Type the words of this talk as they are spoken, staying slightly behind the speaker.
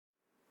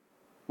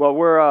Well,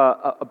 we're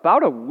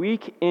about a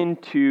week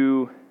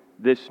into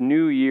this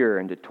new year,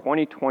 into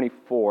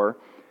 2024,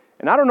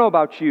 and I don't know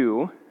about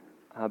you,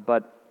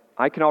 but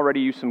I can already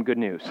use some good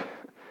news.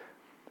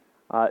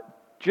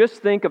 Just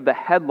think of the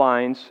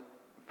headlines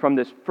from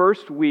this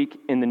first week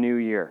in the new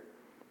year.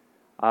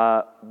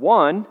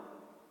 One,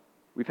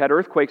 we've had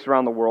earthquakes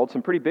around the world,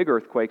 some pretty big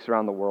earthquakes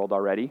around the world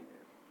already.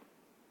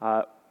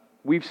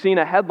 We've seen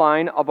a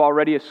headline of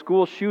already a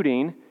school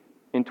shooting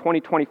in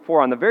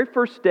 2024. On the very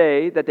first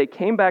day that they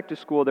came back to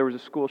school, there was a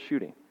school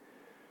shooting.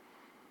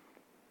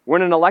 We're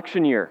in an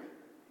election year,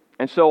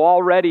 and so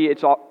already,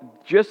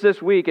 just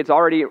this week, it's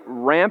already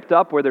ramped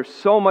up where there's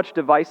so much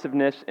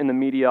divisiveness in the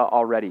media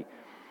already.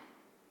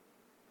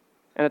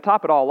 And to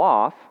top it all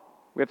off,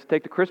 we have to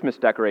take the Christmas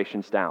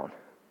decorations down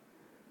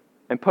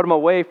and put them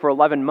away for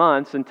 11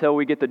 months until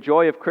we get the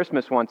joy of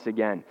Christmas once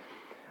again.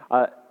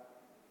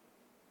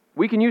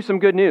 We can use some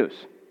good news.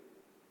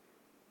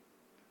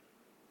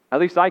 At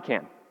least I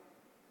can.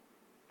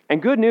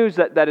 And good news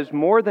that is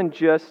more than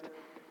just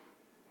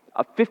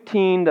a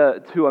 15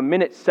 to a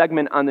minute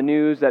segment on the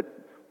news that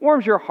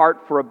warms your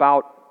heart for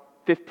about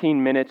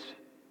 15 minutes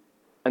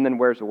and then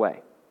wears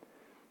away.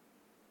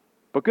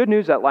 But good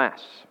news that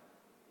lasts.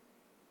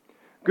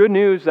 Good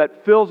news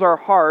that fills our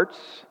hearts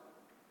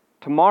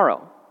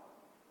tomorrow.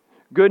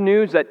 Good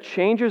news that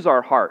changes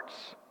our hearts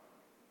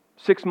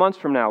 6 months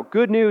from now.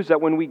 Good news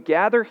that when we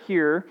gather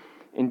here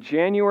in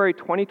January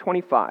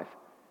 2025,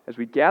 as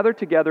we gather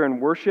together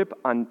and worship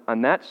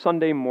on that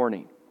Sunday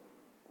morning,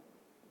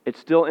 it's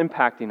still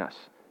impacting us,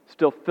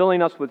 still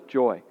filling us with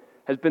joy,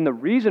 has been the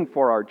reason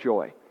for our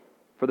joy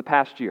for the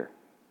past year.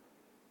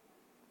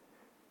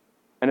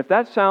 And if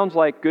that sounds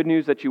like good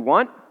news that you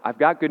want, I've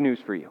got good news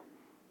for you.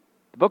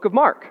 The book of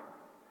Mark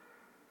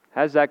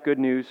has that good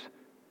news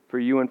for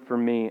you and for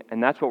me,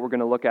 and that's what we're going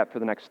to look at for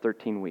the next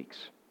 13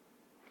 weeks.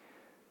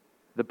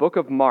 The book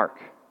of Mark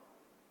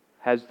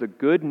has the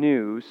good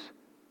news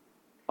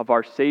of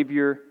our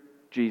Savior,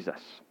 Jesus.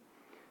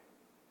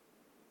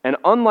 And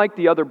unlike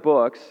the other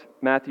books,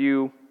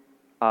 Matthew,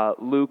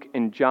 Luke,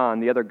 and John,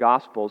 the other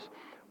Gospels,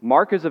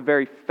 Mark is a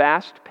very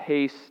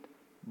fast-paced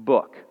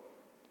book.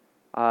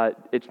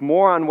 It's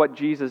more on what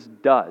Jesus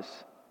does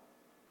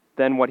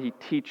than what he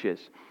teaches.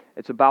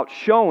 It's about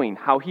showing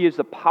how he is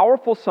the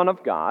powerful Son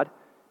of God,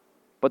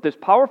 but this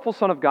powerful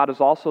Son of God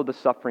is also the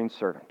suffering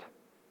servant.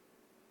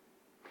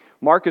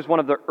 Mark is one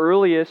of the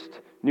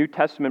earliest New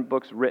Testament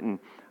books written.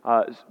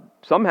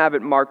 Some have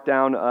it marked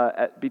down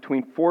at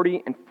between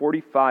 40 and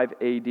 45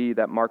 AD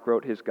that Mark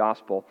wrote his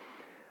gospel.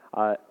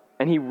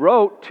 And he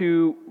wrote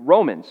to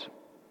Romans.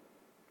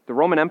 The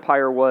Roman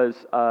Empire was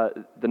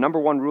the number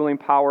one ruling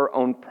power,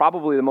 owned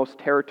probably the most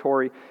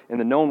territory in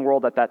the known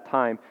world at that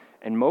time.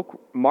 And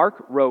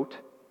Mark wrote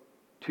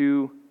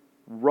to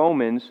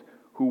Romans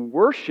who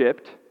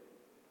worshipped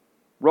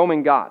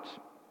Roman gods.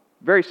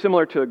 Very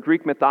similar to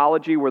Greek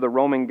mythology were the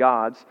Roman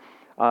gods.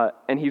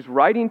 And he's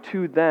writing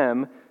to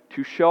them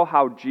to show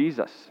how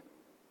Jesus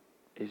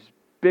is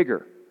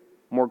bigger,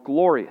 more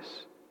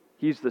glorious.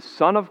 He's the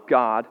Son of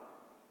God,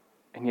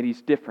 and yet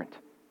he's different.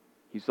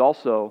 He's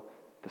also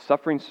the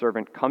suffering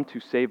servant come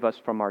to save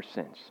us from our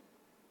sins.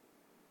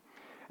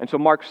 And so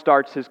Mark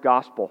starts his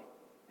gospel,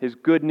 his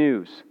good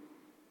news,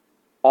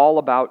 all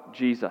about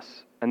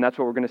Jesus. And that's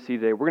what we're going to see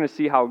today. We're going to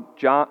see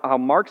how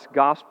Mark's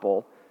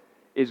gospel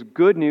is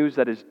good news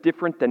that is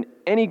different than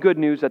any good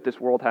news that this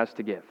world has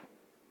to give.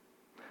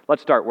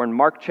 Let's start. We're in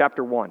Mark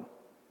chapter 1.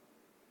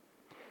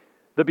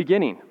 The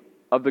beginning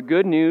of the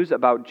good news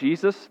about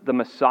Jesus, the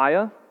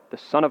Messiah, the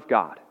Son of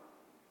God,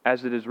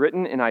 as it is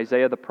written in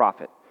Isaiah the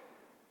prophet.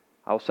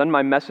 I will send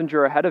my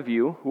messenger ahead of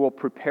you who will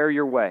prepare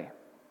your way.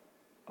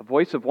 A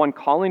voice of one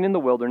calling in the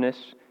wilderness,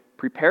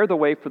 prepare the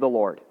way for the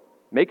Lord.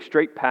 Make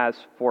straight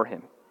paths for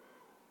him.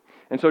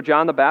 And so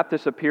John the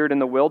Baptist appeared in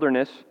the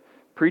wilderness,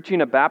 preaching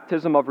a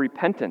baptism of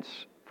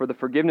repentance for the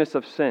forgiveness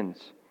of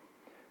sins.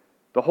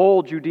 The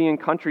whole Judean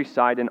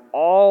countryside and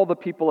all the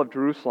people of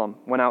Jerusalem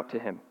went out to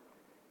him.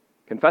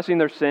 Confessing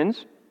their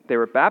sins, they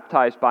were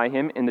baptized by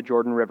him in the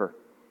Jordan River.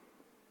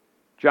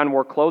 John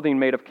wore clothing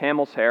made of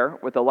camel's hair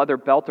with a leather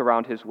belt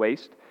around his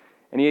waist,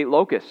 and he ate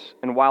locusts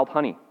and wild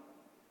honey.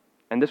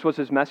 And this was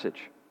his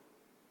message.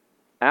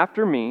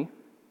 After me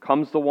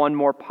comes the one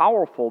more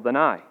powerful than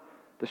I,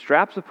 the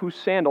straps of whose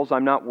sandals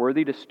I'm not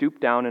worthy to stoop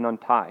down and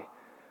untie.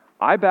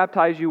 I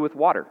baptize you with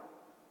water,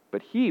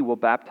 but he will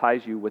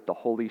baptize you with the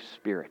Holy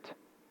Spirit.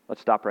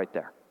 Let's stop right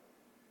there.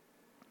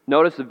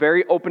 Notice the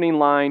very opening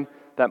line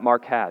that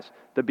Mark has,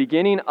 the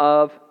beginning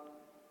of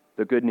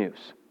the good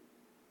news.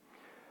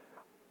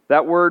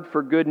 That word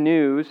for good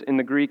news in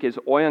the Greek is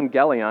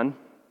euangelion.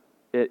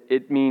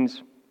 It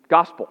means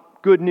gospel,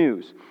 good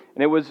news.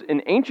 And it was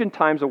in ancient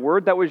times a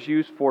word that was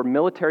used for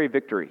military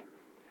victory.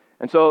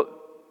 And so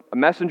a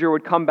messenger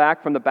would come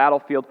back from the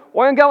battlefield,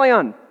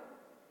 euangelion,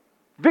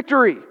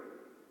 victory,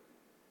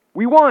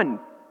 we won,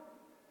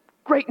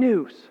 great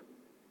news.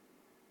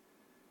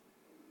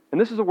 And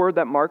this is a word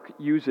that Mark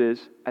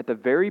uses at the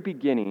very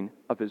beginning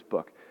of his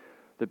book.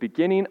 The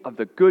beginning of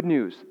the good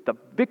news, the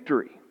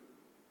victory,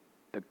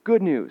 the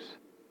good news.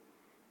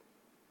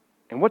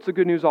 And what's the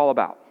good news all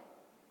about?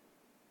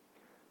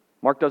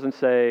 Mark doesn't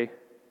say,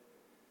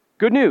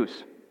 good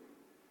news.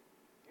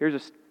 Here's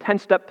a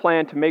 10-step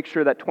plan to make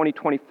sure that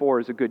 2024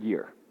 is a good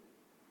year.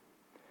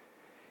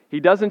 He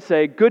doesn't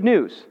say, good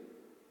news.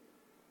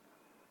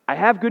 I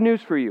have good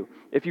news for you.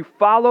 If you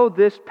follow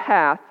this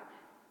path,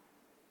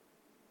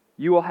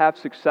 you will have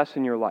success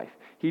in your life.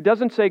 He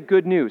doesn't say,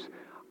 good news.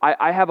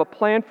 I have a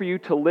plan for you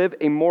to live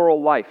a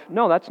moral life.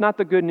 No, that's not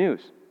the good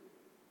news.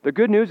 The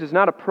good news is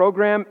not a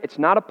program. It's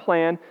not a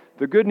plan.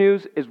 The good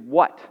news is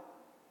what?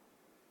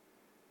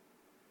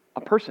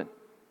 A person.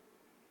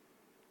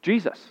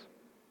 Jesus,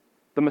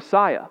 the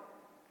Messiah,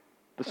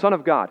 the Son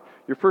of God.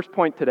 Your first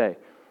point today.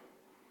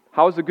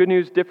 How is the good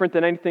news different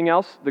than anything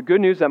else? The good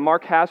news that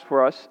Mark has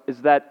for us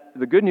is that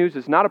the good news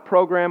is not a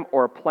program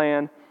or a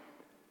plan,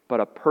 but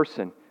a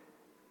person.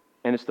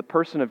 And it's the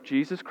person of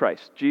Jesus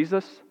Christ,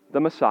 Jesus, the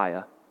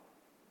Messiah,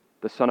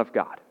 the Son of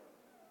God.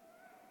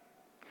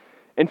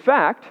 In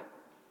fact,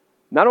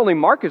 not only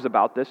Mark is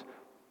about this,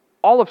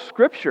 all of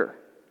Scripture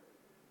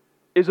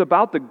is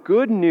about the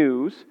good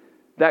news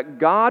that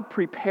God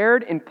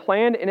prepared and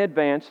planned in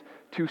advance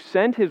to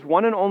send His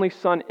one and only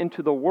Son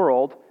into the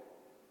world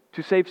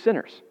to save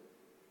sinners.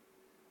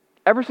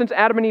 Ever since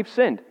Adam and Eve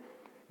sinned,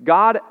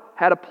 God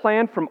had a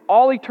plan from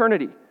all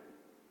eternity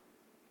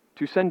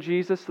to send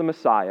Jesus, the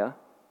Messiah,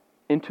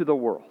 into the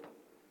world.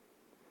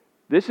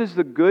 This is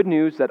the good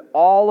news that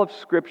all of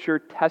Scripture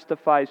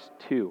testifies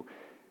to,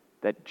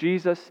 that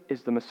Jesus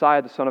is the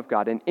Messiah, the Son of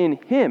God, and in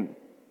Him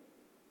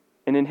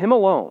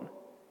alone,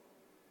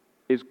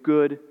 is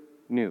good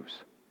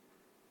news.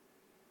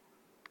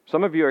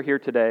 Some of you are here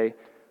today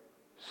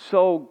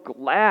so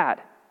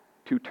glad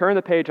to turn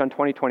the page on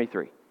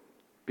 2023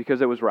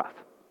 because it was rough.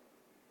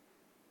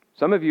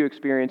 Some of you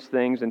experienced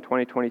things in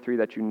 2023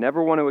 that you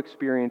never want to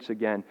experience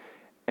again,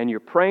 and you're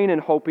praying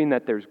and hoping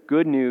that there's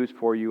good news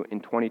for you in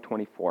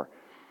 2024.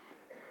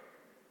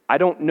 I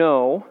don't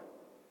know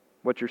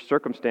what your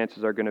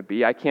circumstances are going to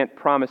be. I can't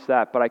promise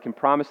that, but I can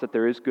promise that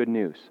there is good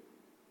news.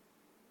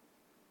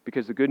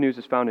 Because the good news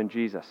is found in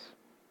Jesus.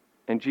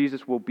 And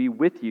Jesus will be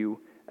with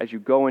you as you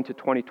go into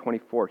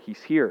 2024.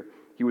 He's here.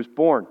 He was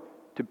born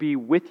to be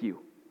with you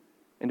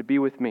and to be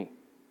with me.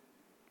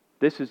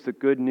 This is the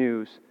good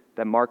news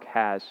that Mark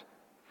has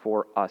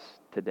for us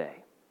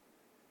today.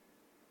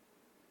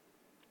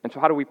 And so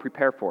how do we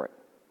prepare for it?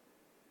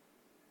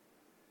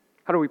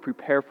 How do we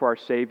prepare for our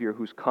Savior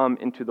who's come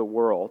into the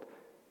world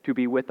to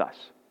be with us?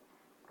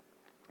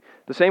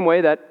 The same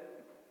way that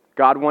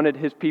God wanted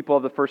His people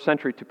of the first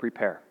century to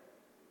prepare.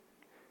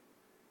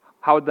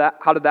 How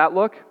did that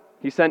look?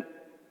 He sent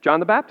John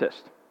the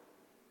Baptist.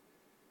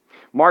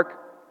 Mark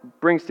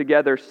brings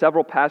together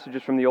several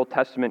passages from the Old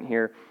Testament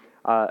here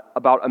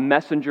about a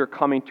messenger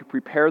coming to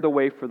prepare the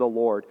way for the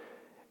Lord.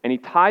 And he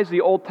ties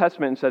the Old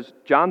Testament and says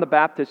John the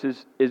Baptist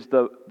is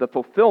the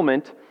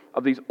fulfillment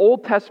of these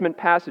Old Testament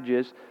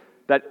passages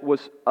that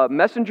was a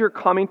messenger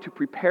coming to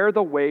prepare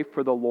the way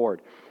for the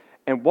Lord.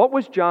 And what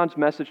was John's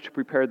message to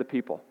prepare the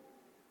people?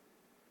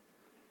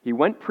 He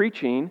went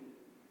preaching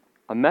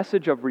a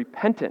message of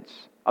repentance,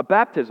 a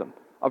baptism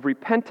of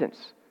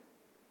repentance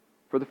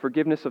for the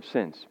forgiveness of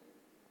sins.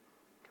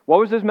 What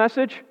was his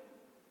message?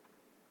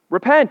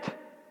 Repent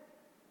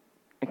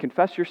and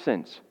confess your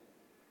sins.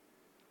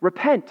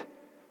 Repent.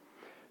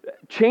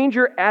 Change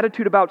your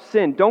attitude about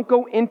sin. Don't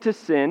go into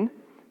sin.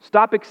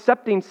 Stop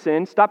accepting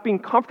sin. Stop being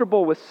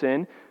comfortable with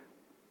sin.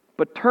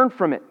 But turn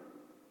from it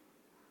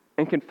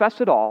and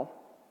confess it all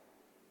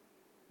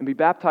and be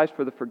baptized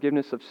for the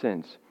forgiveness of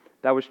sins.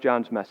 That was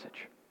John's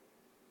message.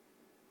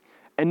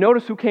 And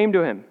notice who came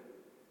to him.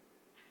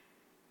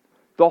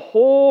 The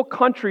whole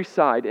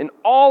countryside and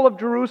all of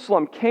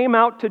Jerusalem came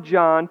out to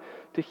John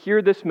to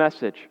hear this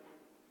message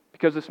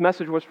because this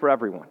message was for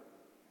everyone.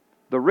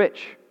 The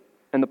rich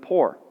and the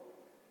poor,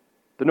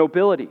 the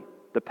nobility,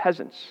 the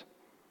peasants,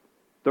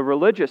 the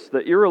religious, the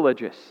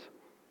irreligious,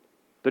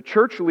 the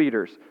church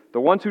leaders,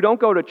 the ones who don't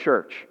go to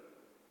church,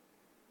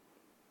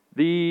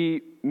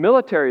 the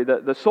military,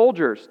 the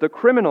soldiers, the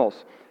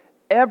criminals.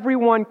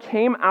 Everyone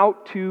came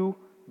out to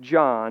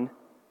John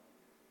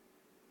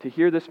to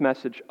hear this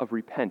message of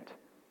repent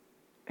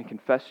and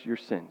confess your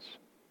sins.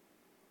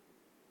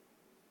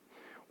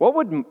 What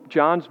would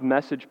John's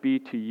message be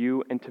to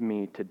you and to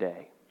me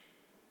today?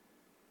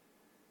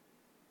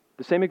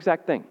 The same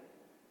exact thing.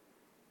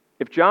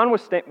 If John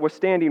was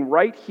standing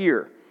right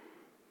here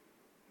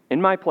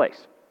in my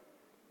place,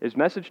 his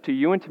message to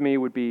you and to me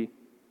would be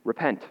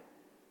repent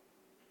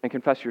and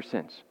confess your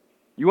sins.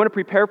 You want to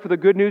prepare for the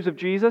good news of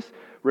Jesus?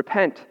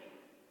 Repent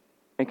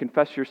and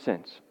confess your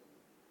sins.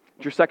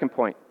 It's your second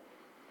point.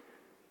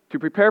 To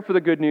prepare for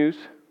the good news,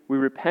 we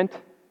repent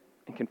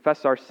and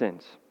confess our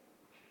sins.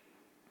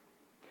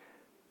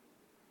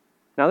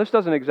 Now, this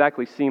doesn't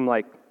exactly seem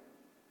like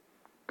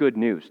good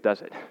news,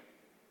 does it?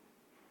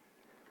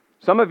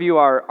 Some of you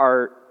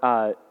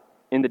are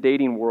in the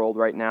dating world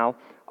right now.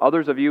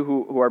 Others of you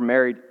who are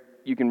married,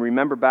 you can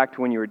remember back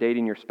to when you were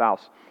dating your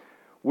spouse.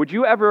 Would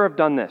you ever have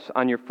done this?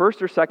 On your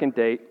first or second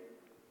date,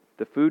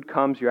 the food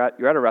comes, you're at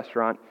a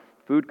restaurant,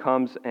 food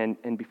comes,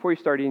 and before you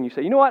start eating, you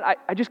say, you know what,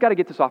 I just got to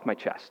get this off my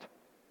chest.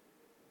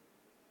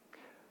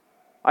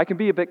 I can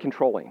be a bit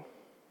controlling.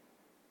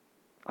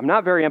 I'm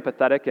not very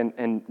empathetic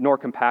and nor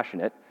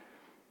compassionate.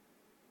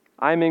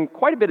 I'm in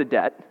quite a bit of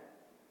debt.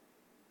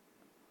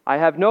 I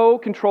have no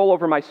control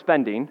over my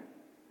spending.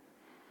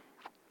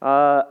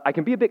 I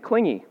can be a bit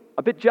clingy,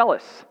 a bit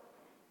jealous.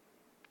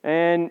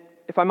 And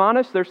if I'm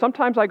honest, there's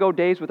sometimes I go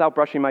days without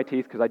brushing my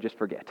teeth because I just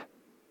forget.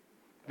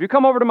 If you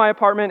come over to my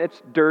apartment,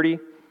 it's dirty.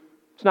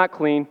 It's not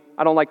clean.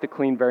 I don't like to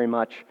clean very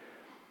much.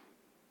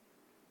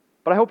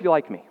 But I hope you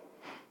like me.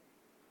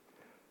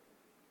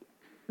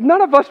 None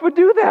of us would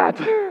do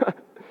that.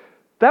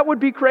 That would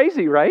be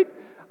crazy, right?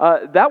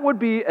 That would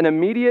be an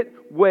immediate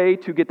way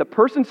to get the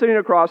person sitting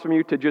across from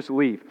you to just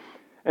leave.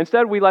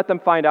 Instead, we let them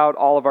find out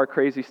all of our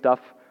crazy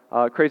stuff,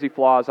 crazy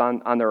flaws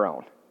on their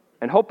own.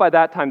 And hope by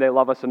that time they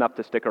love us enough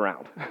to stick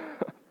around.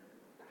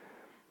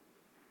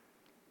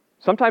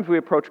 Sometimes we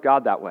approach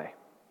God that way.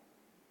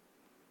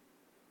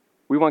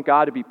 We want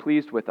God to be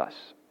pleased with us.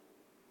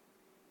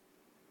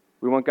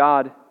 We want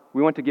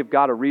to give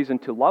God a reason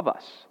to love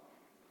us.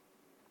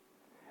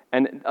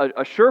 And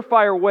a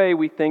surefire way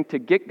we think to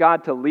get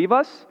God to leave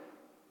us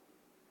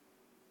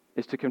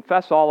is to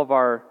confess all of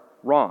our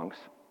wrongs,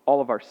 all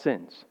of our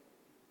sins.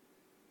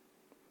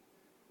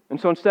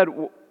 And so instead,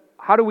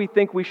 how do we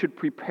think we should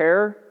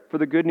prepare for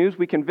the good news?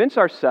 We convince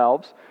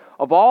ourselves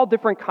of all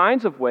different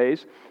kinds of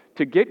ways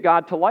to get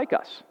God to like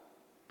us,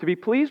 to be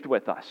pleased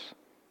with us.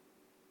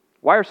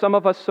 Why are some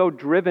of us so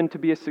driven to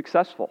be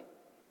successful?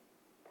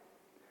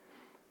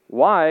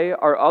 Why do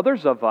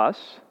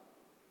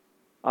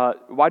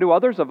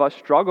others of us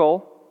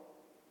struggle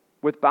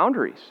with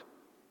boundaries?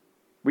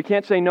 We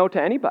can't say no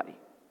to anybody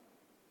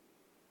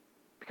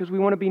because we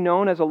want to be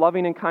known as a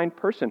loving and kind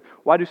person.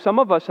 Why do some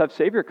of us have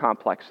savior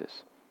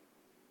complexes?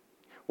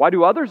 Why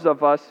do others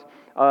of us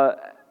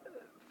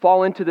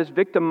fall into this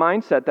victim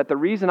mindset that the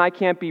reason I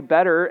can't be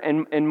better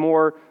and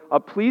more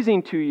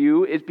pleasing to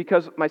you is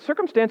because my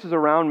circumstances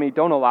around me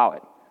don't allow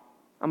it?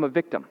 I'm a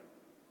victim.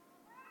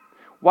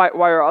 Why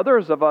are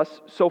others of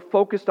us so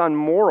focused on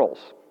morals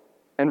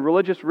and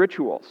religious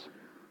rituals?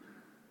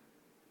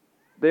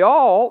 They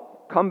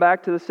all come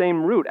back to the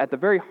same root. At the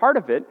very heart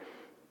of it,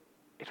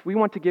 it's we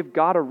want to give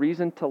God a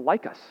reason to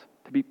like us,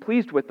 to be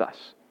pleased with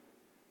us.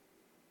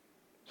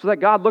 So that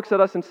God looks at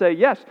us and say,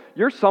 yes,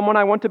 you're someone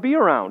I want to be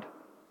around.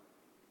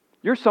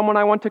 You're someone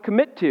I want to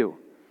commit to.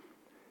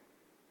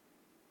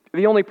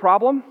 The only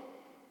problem?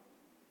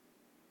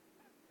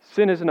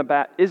 Sin isn't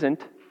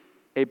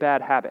a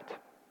bad habit.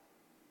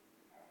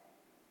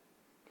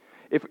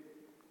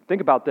 Think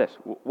about this.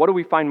 What do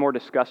we find more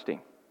disgusting?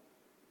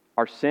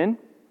 Our sin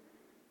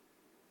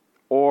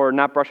or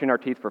not brushing our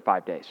teeth for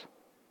 5 days?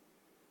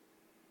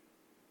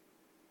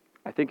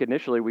 I think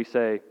initially we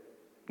say,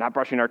 not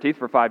brushing our teeth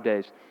for 5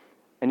 days.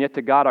 And yet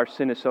to God, our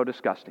sin is so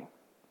disgusting.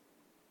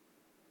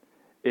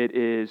 It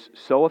is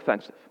so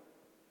offensive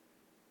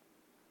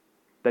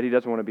that He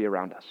doesn't want to be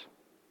around us.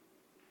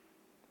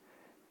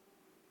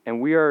 And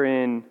we are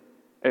and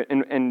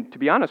to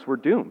be honest, we're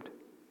doomed.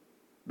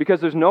 Because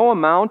there's no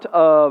amount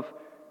of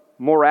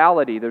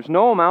morality, there's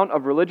no amount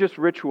of religious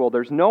ritual,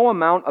 there's no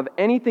amount of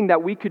anything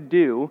that we could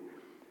do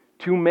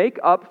to make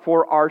up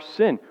for our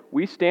sin.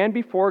 We stand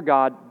before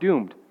God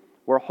doomed.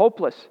 We're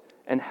hopeless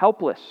and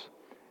helpless.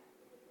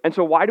 And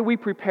so why do we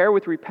prepare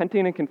with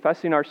repenting and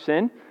confessing our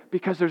sin?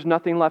 Because there's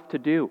nothing left to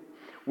do.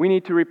 We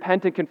need to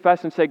repent and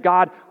confess and say,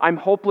 God, I'm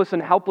hopeless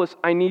and helpless.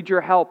 I need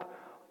your help.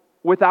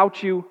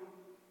 Without you,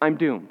 I'm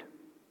doomed.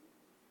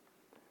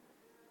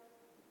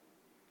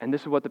 And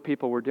this is what the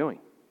people were doing.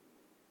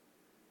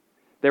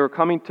 They were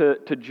coming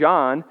to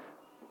John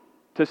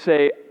to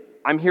say,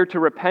 I'm here to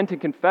repent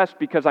and confess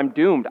because I'm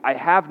doomed. I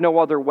have no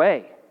other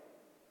way.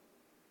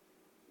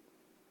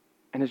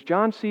 And as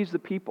John sees the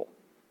people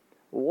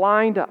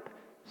lined up,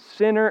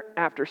 sinner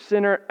after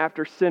sinner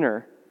after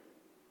sinner,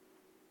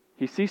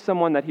 he sees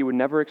someone that he would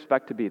never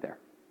expect to be there.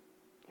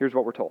 Here's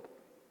what we're told.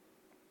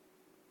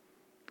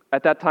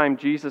 At that time,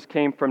 Jesus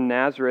came from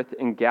Nazareth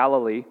in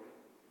Galilee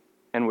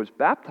and was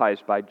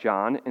baptized by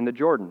John in the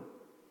Jordan.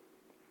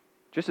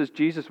 Just as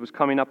Jesus was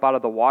coming up out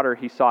of the water,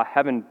 he saw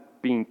heaven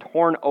being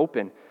torn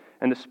open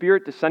and the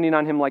Spirit descending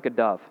on him like a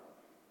dove.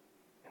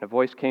 And a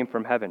voice came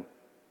from heaven,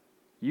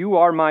 "You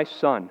are my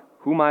Son,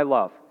 whom I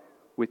love.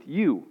 With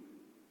you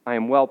I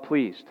am well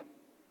pleased."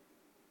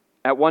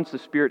 At once the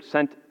Spirit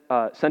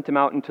sent him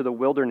out into the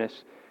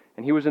wilderness,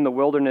 and he was in the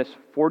wilderness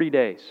 40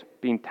 days,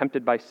 being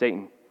tempted by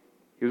Satan.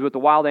 He was with the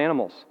wild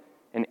animals,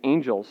 and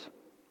angels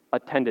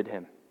attended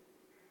him.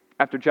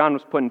 After John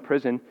was put in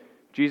prison,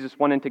 Jesus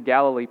went into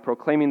Galilee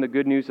proclaiming the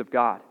good news of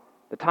God.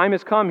 "The time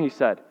has come," he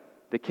said.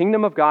 "The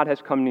kingdom of God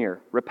has come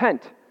near.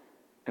 Repent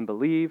and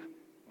believe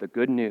the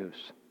good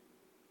news."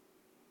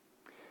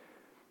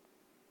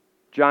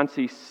 John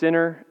sees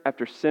sinner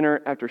after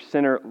sinner after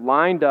sinner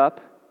lined up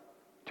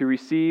to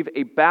receive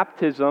a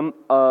baptism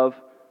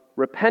of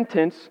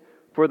repentance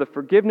for the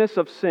forgiveness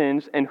of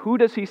sins. And who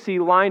does he see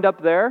lined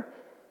up there?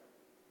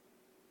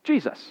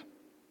 Jesus.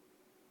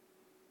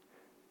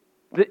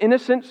 The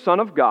innocent Son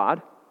of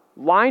God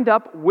lined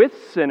up with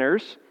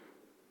sinners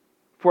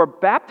for a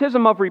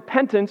baptism of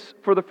repentance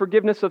for the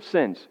forgiveness of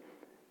sins.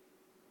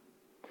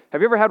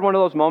 Have you ever had one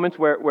of those moments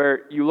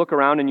where you look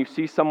around and you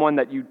see someone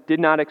that you did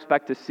not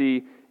expect to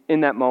see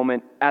in that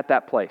moment at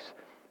that place?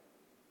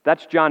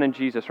 That's John and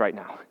Jesus right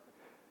now.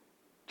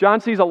 John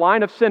sees a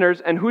line of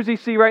sinners, and who's he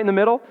see right in the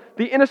middle?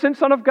 The innocent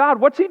Son of God.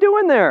 What's he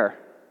doing there?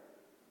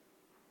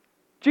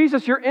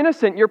 Jesus, you're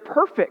innocent. You're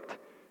perfect.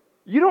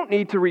 You don't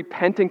need to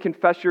repent and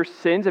confess your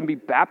sins and be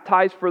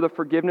baptized for the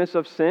forgiveness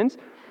of sins.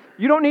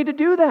 You don't need to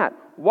do that.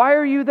 Why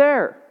are you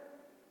there?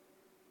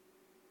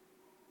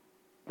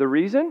 The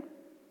reason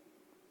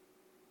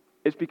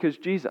is because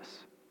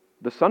Jesus,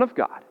 the Son of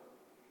God,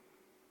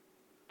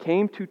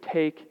 came to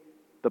take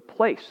the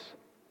place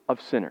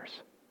of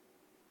sinners.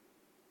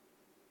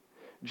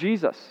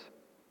 Jesus,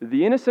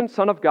 the innocent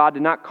Son of God,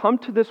 did not come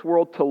to this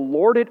world to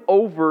lord it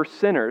over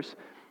sinners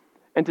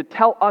and to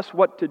tell us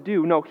what to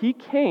do. No, he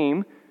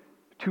came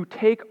to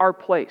take our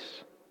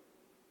place.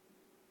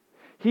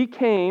 He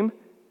came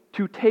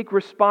to take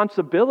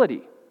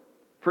responsibility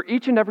for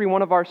each and every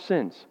one of our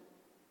sins.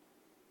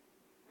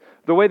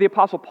 The way the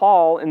Apostle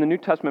Paul in the New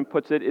Testament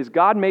puts it is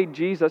God made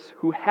Jesus,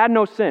 who had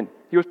no sin,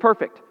 he was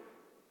perfect,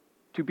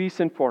 to be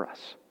sin for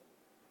us.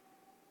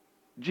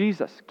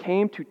 Jesus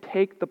came to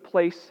take the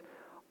place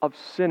of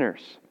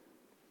sinners,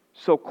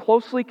 so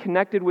closely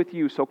connected with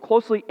you, so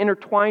closely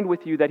intertwined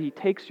with you that he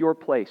takes your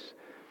place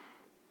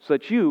so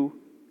that you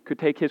could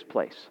take his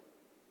place.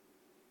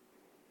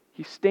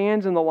 He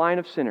stands in the line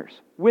of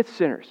sinners, with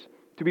sinners,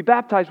 to be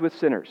baptized with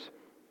sinners,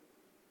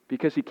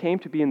 because he came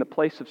to be in the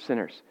place of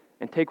sinners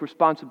and take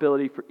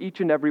responsibility for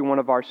each and every one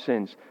of our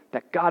sins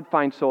that God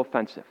finds so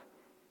offensive.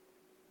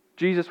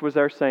 Jesus was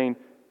there saying,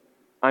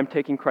 I'm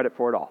taking credit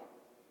for it all.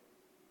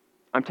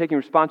 I'm taking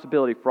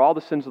responsibility for all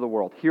the sins of the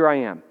world. Here I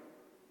am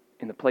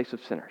in the place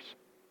of sinners.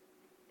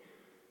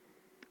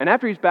 And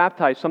after he's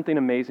baptized, something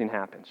amazing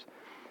happens.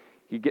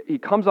 He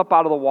comes up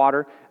out of the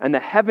water, and the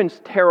heavens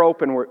tear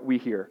open, we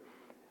hear.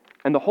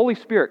 And the Holy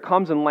Spirit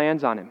comes and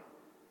lands on him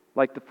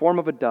like the form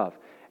of a dove.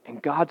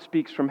 And God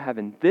speaks from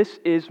heaven, "This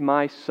is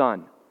my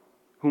Son,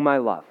 whom I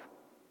love.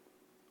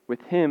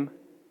 With him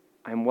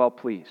I am well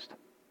pleased."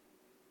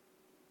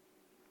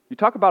 You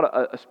talk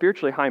about a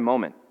spiritually high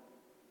moment.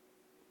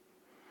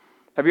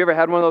 Have you ever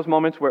had one of those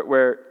moments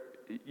where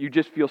you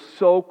just feel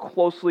so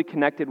closely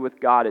connected with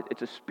God?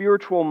 It's a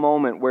spiritual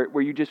moment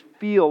where you just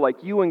feel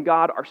like you and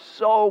God are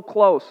so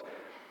close.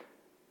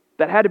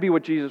 That had to be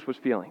what Jesus was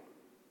feeling.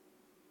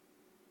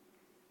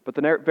 But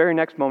the very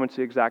next moment's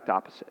the exact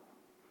opposite.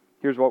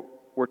 Here's what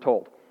we're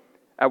told.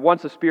 At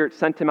once the Spirit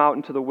sent him out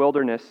into the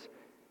wilderness,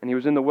 and he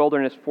was in the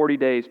wilderness 40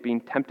 days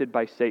being tempted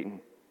by Satan.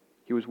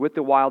 He was with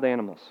the wild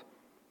animals,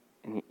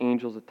 and the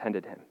angels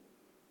attended him.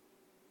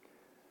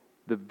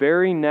 The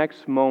very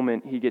next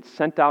moment, he gets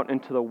sent out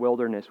into the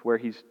wilderness where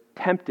he's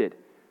tempted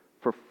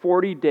for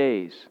 40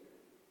 days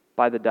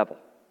by the devil.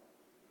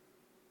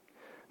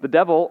 The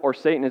devil, or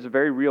Satan, is a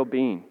very real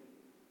being.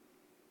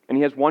 And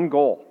he has one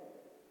goal,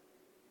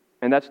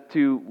 and that's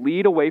to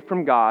lead away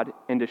from God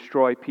and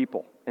destroy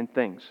people and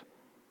things.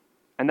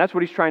 And that's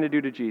what he's trying to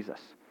do to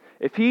Jesus.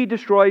 If he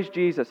destroys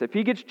Jesus, if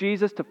he gets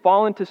Jesus to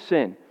fall into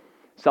sin,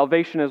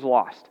 salvation is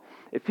lost.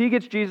 If he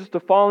gets Jesus to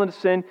fall into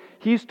sin,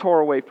 he's tore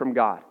away from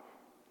God.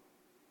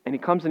 And he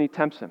comes and he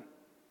tempts him.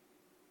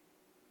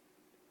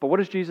 But what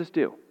does Jesus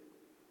do?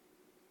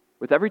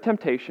 With every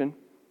temptation,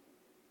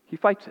 he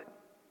fights it.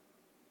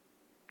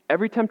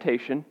 Every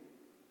temptation,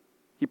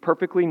 he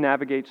perfectly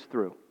navigates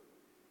through.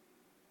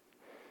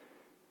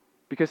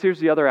 Because here's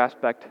the other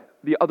aspect,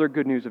 the other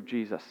good news of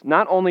Jesus.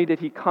 Not only did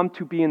he come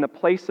to be in the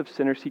place of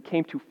sinners, he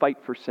came to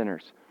fight for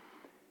sinners.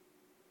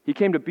 He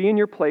came to be in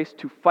your place,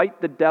 to fight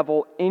the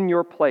devil in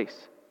your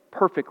place,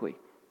 perfectly.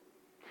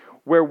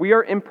 Where we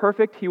are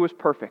imperfect, he was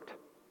perfect.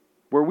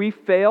 Where we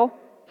fail,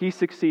 he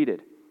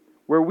succeeded.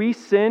 Where we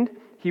sinned,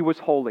 he was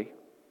holy.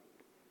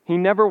 He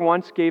never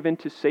once gave in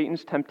to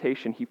Satan's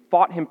temptation. He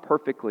fought him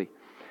perfectly.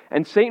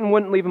 And Satan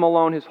wouldn't leave him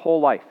alone his whole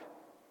life.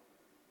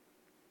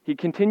 He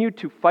continued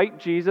to fight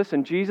Jesus,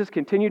 and Jesus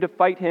continued to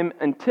fight him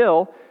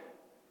until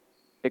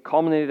it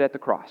culminated at the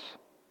cross,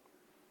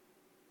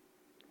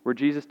 where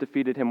Jesus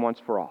defeated him once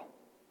for all.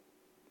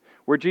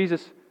 Where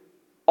Jesus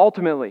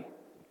ultimately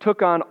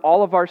took on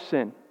all of our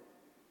sin,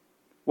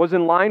 was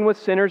in line with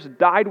sinners,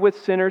 died with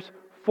sinners,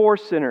 for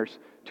sinners,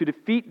 to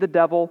defeat the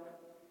devil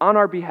on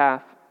our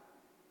behalf,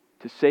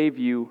 to save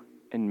you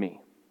and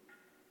me.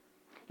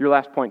 Your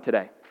last point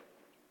today.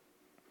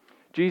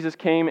 Jesus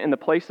came in the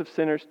place of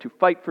sinners to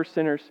fight for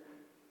sinners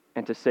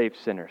and to save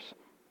sinners.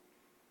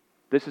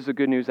 This is the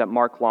good news that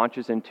Mark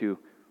launches into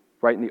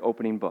right in the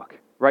opening book,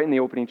 right in the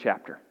opening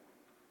chapter.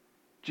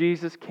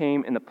 Jesus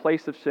came in the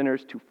place of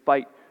sinners to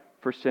fight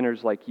for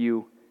sinners like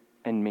you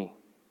and me.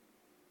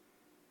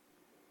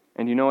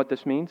 And you know what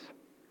this means?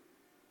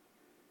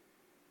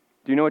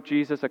 Do you know what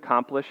Jesus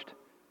accomplished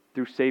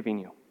through saving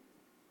you?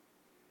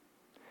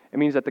 It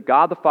means that the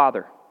God the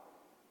Father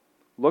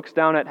looks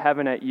down at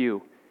heaven at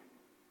you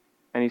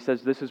and he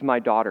says, "This is my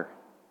daughter,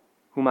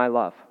 whom I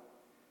love.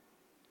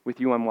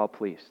 With you I'm well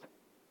pleased."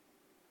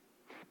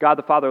 God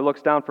the Father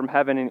looks down from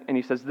heaven and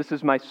he says, "This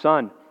is my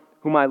Son,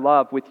 whom I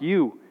love. With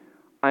you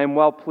I am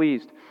well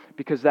pleased,"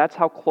 because that's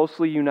how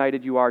closely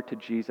united you are to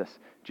Jesus.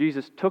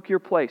 Jesus took your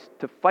place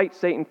to fight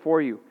Satan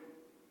for you,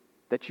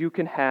 that you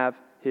can have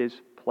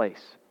his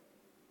place.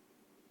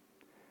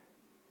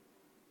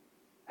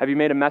 Have you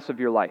made a mess of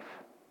your life?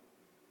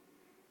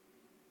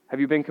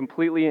 Have you been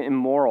completely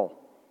immoral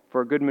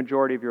for a good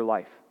majority of your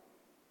life?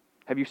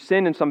 Have you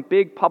sinned in some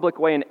big public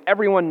way and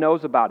everyone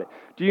knows about it?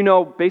 Do you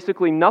know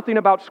basically nothing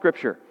about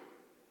Scripture?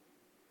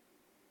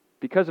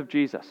 Because of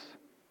Jesus,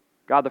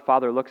 God the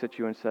Father looks at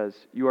you and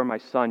says, "You are my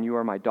son, you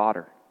are my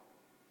daughter.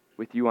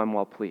 With you I'm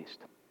well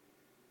pleased."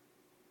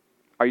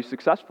 Are you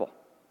successful?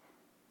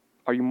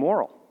 Are you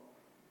moral?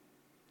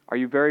 Are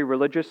you very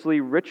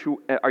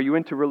Are you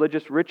into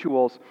religious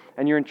rituals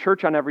and you're in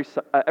church on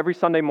every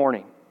Sunday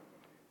morning?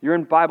 You're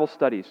in Bible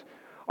studies.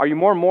 Are you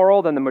more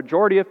moral than the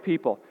majority of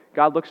people?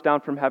 God looks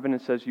down from heaven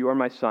and says, "You are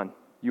my son,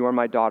 you are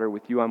my daughter,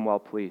 with you I'm well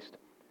pleased."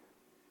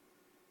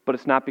 But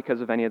it's not because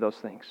of any of those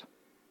things.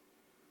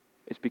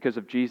 It's because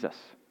of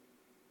Jesus,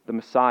 the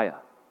Messiah,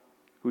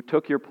 who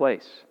took your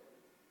place,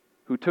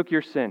 who took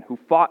your sin, who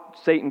fought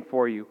Satan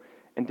for you,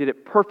 and did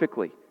it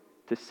perfectly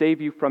to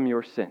save you from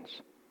your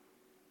sins.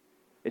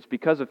 It's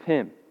because of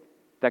him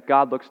that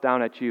God looks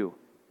down at you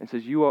and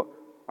says, "You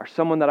are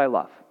someone that I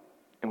love,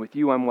 and with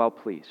you I'm well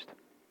pleased."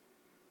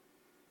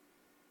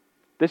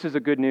 This is the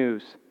good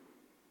news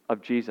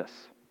of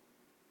Jesus.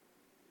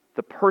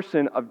 The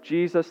person of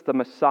Jesus, the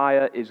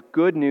Messiah, is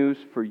good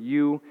news for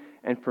you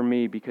and for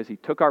me because he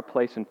took our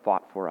place and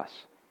fought for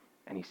us,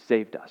 and he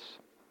saved us.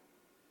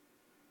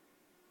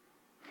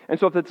 And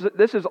so if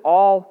this is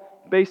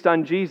all based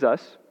on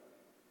Jesus,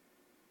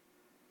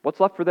 what's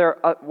left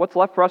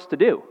for us to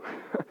do?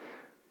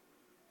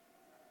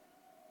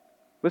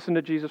 Listen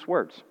to Jesus'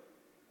 words.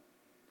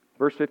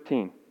 Verse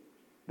 15.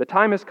 "The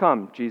time has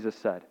come," Jesus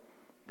said.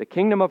 "The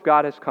kingdom of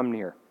God has come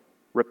near.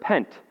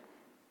 Repent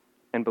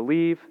and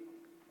believe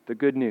the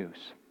good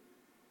news."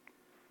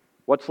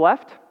 What's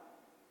left?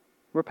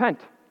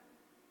 Repent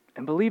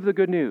and believe the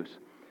good news.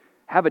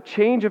 Have a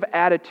change of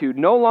attitude.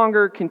 No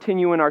longer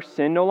continue in our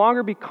sin. No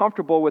longer be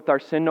comfortable with our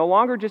sin. No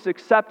longer just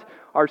accept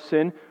our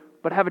sin,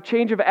 but have a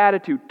change of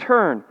attitude.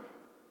 Turn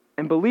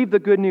and believe the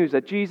good news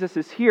that Jesus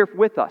is here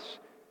with us.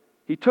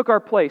 He took our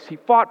place. He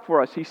fought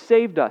for us. He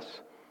saved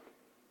us.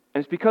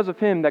 And it's because of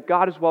him that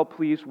God is well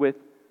pleased with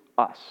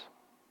us.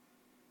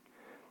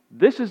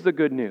 This is the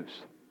good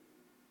news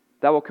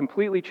that will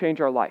completely change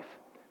our life.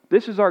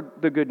 This is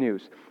the good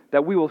news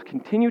that we will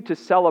continue to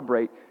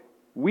celebrate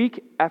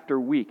week after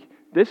week.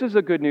 This is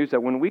the good news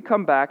that when we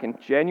come back in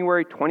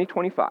January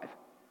 2025,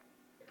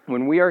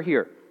 when we are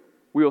here,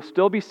 we will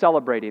still be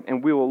celebrating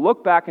and we will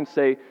look back and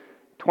say,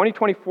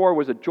 2024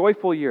 was a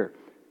joyful year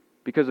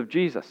because of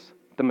Jesus,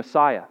 the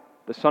Messiah,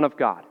 the Son of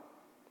God.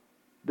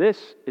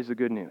 This is the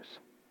good news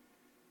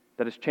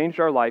that has changed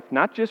our life,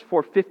 not just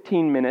for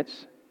 15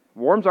 minutes,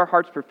 warms our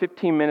hearts for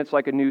 15 minutes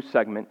like a news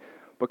segment,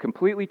 but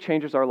completely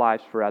changes our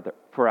lives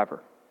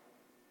forever.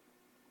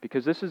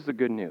 Because this is the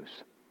good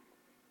news,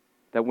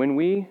 that when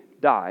we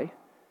die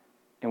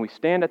and we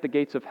stand at the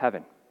gates of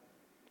heaven,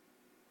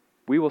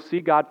 we will see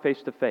God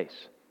face to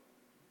face.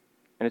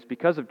 And it's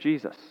because of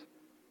Jesus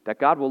that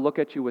God will look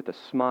at you with a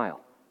smile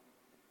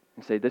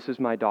and say, "This is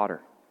my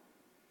daughter.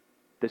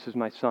 This is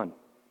my son,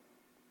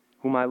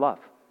 whom I love.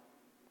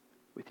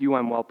 With you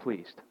I'm well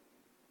pleased.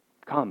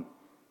 Come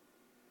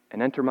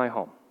and enter my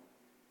home."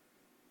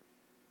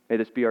 May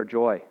this be our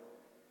joy,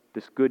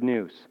 this good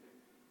news.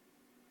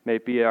 May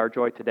it be our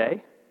joy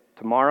today,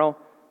 tomorrow,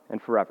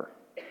 and forever.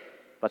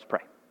 Let's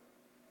pray.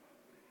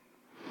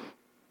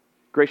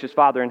 Gracious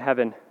Father in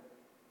heaven,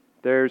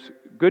 there's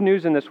good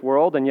news in this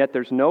world, and yet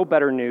there's no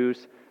better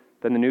news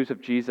than the news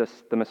of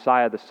Jesus, the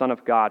Messiah, the Son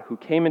of God, who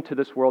came into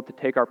this world to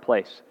take our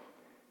place.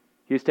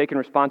 He has taken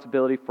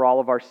responsibility for all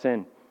of our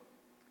sin.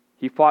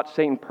 He fought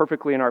Satan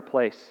perfectly in our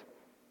place.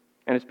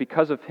 And it's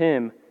because of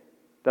him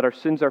that our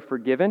sins are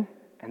forgiven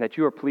and that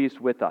you are pleased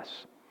with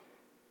us.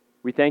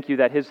 We thank you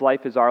that his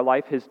life is our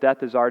life, his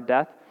death is our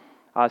death,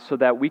 so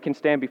that we can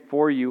stand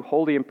before you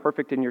holy and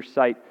perfect in your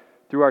sight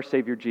through our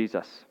Savior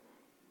Jesus.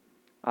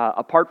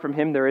 Apart from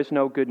him, there is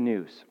no good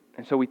news.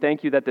 And so we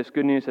thank you that this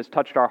good news has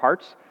touched our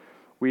hearts.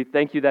 We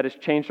thank you that it's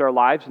changed our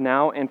lives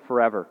now and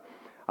forever.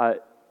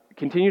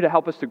 Continue to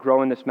help us to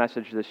grow in this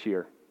message this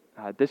year.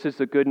 This is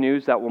the good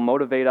news that will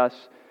motivate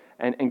us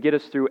and get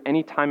us through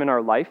any time in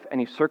our life,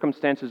 any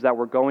circumstances that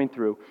we're going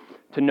through,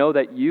 to know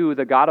that you,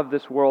 the God of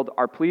this world,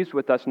 are pleased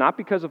with us, not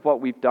because of what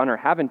we've done or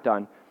haven't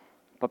done,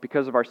 but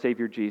because of our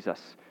Savior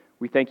Jesus.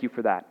 We thank you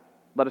for that.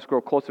 Let us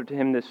grow closer to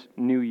him this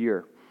new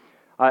year.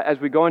 As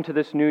we go into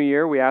this new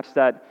year, we ask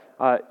that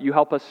you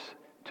help us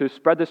to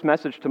spread this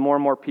message to more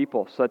and more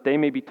people so that they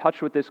may be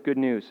touched with this good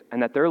news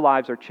and that their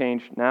lives are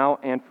changed now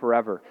and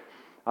forever.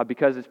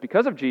 Because it's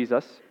because of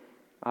Jesus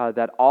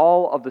that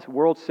all of this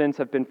world's sins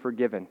have been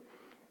forgiven.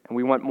 And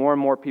we want more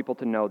and more people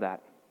to know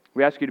that.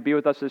 We ask you to be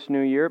with us this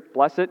new year.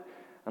 Bless it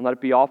and let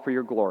it be all for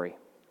your glory.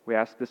 We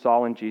ask this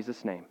all in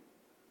Jesus' name.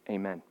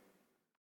 Amen.